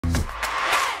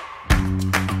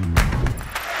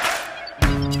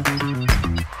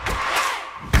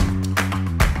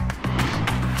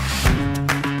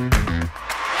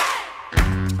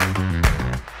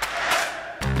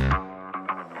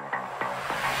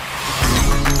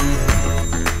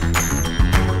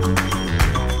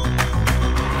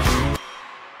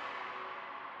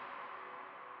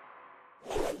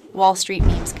Wall Street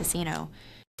Memes Casino.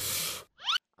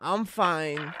 I'm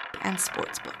fine. And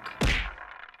Sportsbook.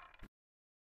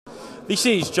 This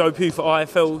is Joe Pugh for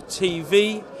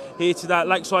IFLTV, here today at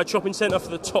Lakeside Shopping Centre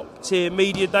for the Top Tier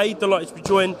Media Day. Delighted to be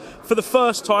joined for the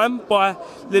first time by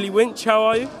Lillie Winch. How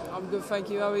are you? I'm good,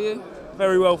 thank you. How are you?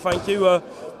 Very well, thank you.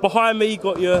 Behind me,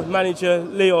 got your manager,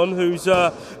 Leon, who's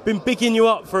been bigging you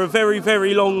up for a very,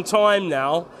 very long time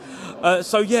now.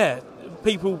 So, yeah,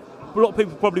 a lot of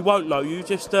people probably won't know you.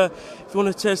 Just if you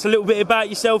want to tell us a little bit about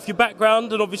yourself, your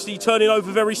background, and obviously turning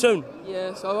over very soon.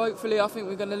 Yeah, so hopefully I think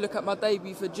we're going to look at my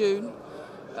debut for June.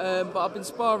 But I've been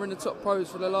sparring the top pros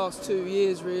for the last 2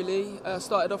 years, really.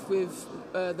 Started off with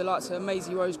the likes of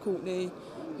Maisey Rose Courtney,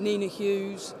 Nina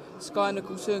Hughes, Sky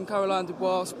Nicholson, Caroline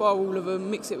Dubois, spar all of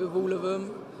them, mix it with all of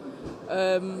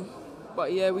them.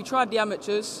 But yeah, we tried the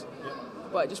amateurs,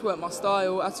 but it just weren't my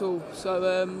style at all.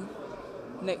 So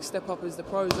next step up is the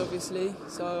pros, obviously.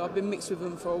 So I've been mixed with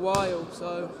them for a while,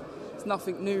 so it's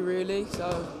nothing new really.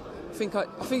 So I think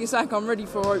it's something I'm ready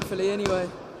for, hopefully, anyway.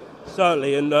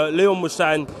 Certainly, and Leon was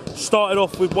saying started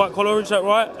off with white collar, is that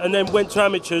right? And then went to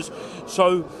amateurs.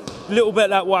 So a little bit of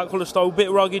that white collar style, a bit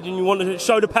rugged, and you wanted to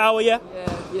show the power, yeah?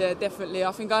 Yeah, definitely.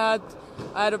 I think I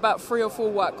had about 3 or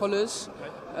 4 white collars,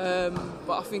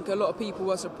 but I think a lot of people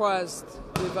were surprised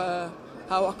with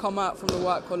how I come out from the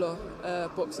white collar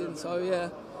boxing. So yeah,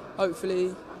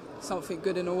 hopefully something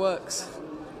good in the works.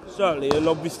 Certainly, and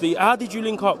obviously, how did you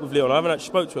link up with Leon? I haven't actually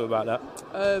spoke to him about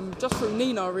that. Just through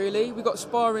Nina, really. We got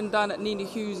sparring down at Nina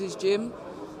Hughes' gym,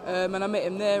 and I met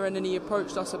him there, and then he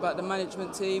approached us about the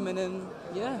management team, and then,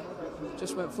 yeah,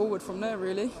 just went forward from there,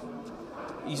 really.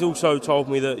 He's also told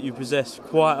me that you possess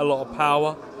quite a lot of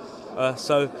power,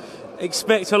 so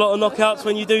expect a lot of knockouts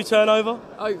when you do turn over?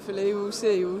 Hopefully, we'll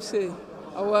see.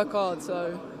 I work hard,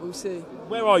 so we'll see.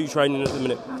 Where are you training at the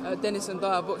minute? Dennis and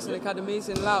Dyer Boxing Academies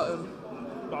in Loughton.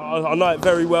 I know it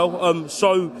very well.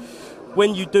 So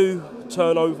when you do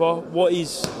turn over, what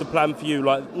is the plan for you?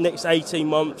 Like next 18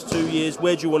 months, 2 years,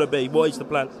 where do you want to be? What is the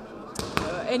plan?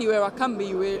 Anywhere I can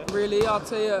be, really. I'll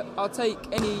take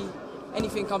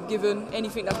anything I'm given,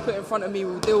 anything that's put in front of me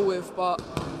we'll deal with, but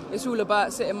it's all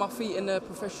about setting my feet in the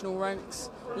professional ranks,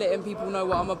 letting people know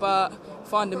what I'm about,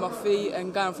 finding my feet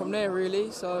and going from there,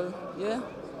 really. So, yeah.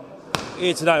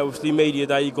 Here today, obviously, Media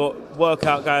Day, you've got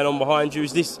workout going on behind you.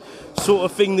 Is this sort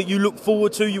of thing that you look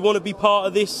forward to? You want to be part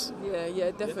of this?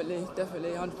 Yeah, definitely,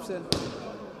 100%.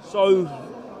 So,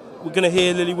 we're going to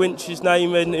hear Lillie Winch's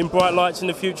name in bright lights in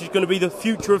the future. It's going to be the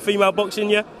future of female boxing,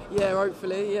 yeah? Yeah,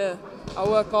 hopefully, yeah. I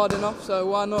work hard enough, so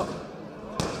why not?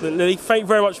 Lillie, thank you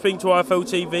very much for speaking to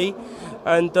IFLTV,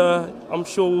 and I'm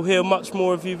sure we'll hear much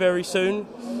more of you very soon.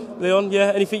 Leon,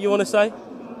 yeah, anything you want to say?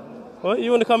 What, you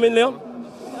want to come in, Leon?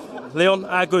 Leon,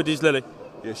 how good is Lillie?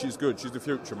 Yeah, she's good. She's the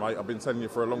future, mate. I've been telling you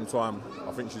for a long time.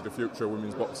 I think she's the future of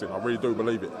women's boxing. I really do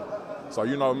believe it. So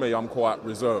you know me, I'm quite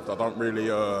reserved. I don't really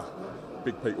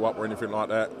big people up or anything like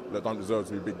that don't deserve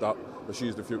to be bigged up. But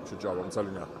she's the future, Joe, I'm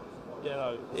telling you. Yeah,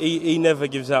 no, he never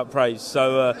gives out praise,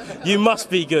 so you must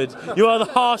be good. You are the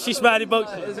harshest man in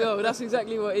boxing. As well, that's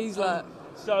exactly what he's like.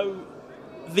 So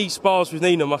these spars with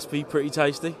Nina must be pretty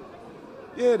tasty.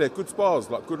 Yeah, they're good spars,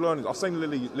 like good learnings. I've seen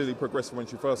Lillie progress from when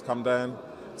she first come down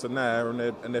to now, and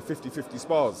they're 50-50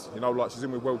 spars. You know, like she's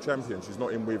in with world champions. She's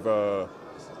not in with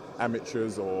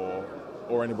amateurs or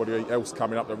anybody else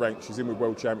coming up the ranks. She's in with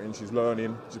world champions. She's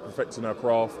learning. She's perfecting her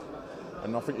craft,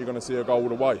 and I think you're going to see her go all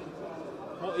the way.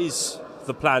 What is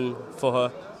the plan for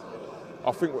her?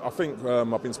 I think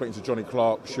I've been speaking to Johnny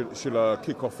Clark. She'll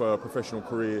kick off her professional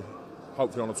career,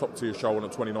 hopefully on a top tier show on the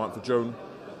 29th of June,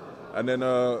 and then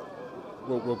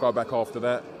we'll go back after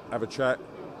that, have a chat,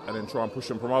 and then try and push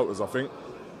some promoters, I think.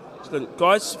 Excellent.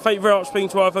 Guys, thank you very much for speaking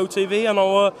to IFLTV, and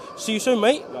I'll see you soon,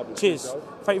 mate. Cheers.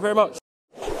 Thank you very much.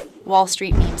 Wall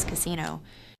Street Memes Casino.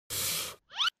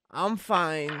 I'm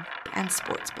fine. And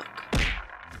Sportsbook.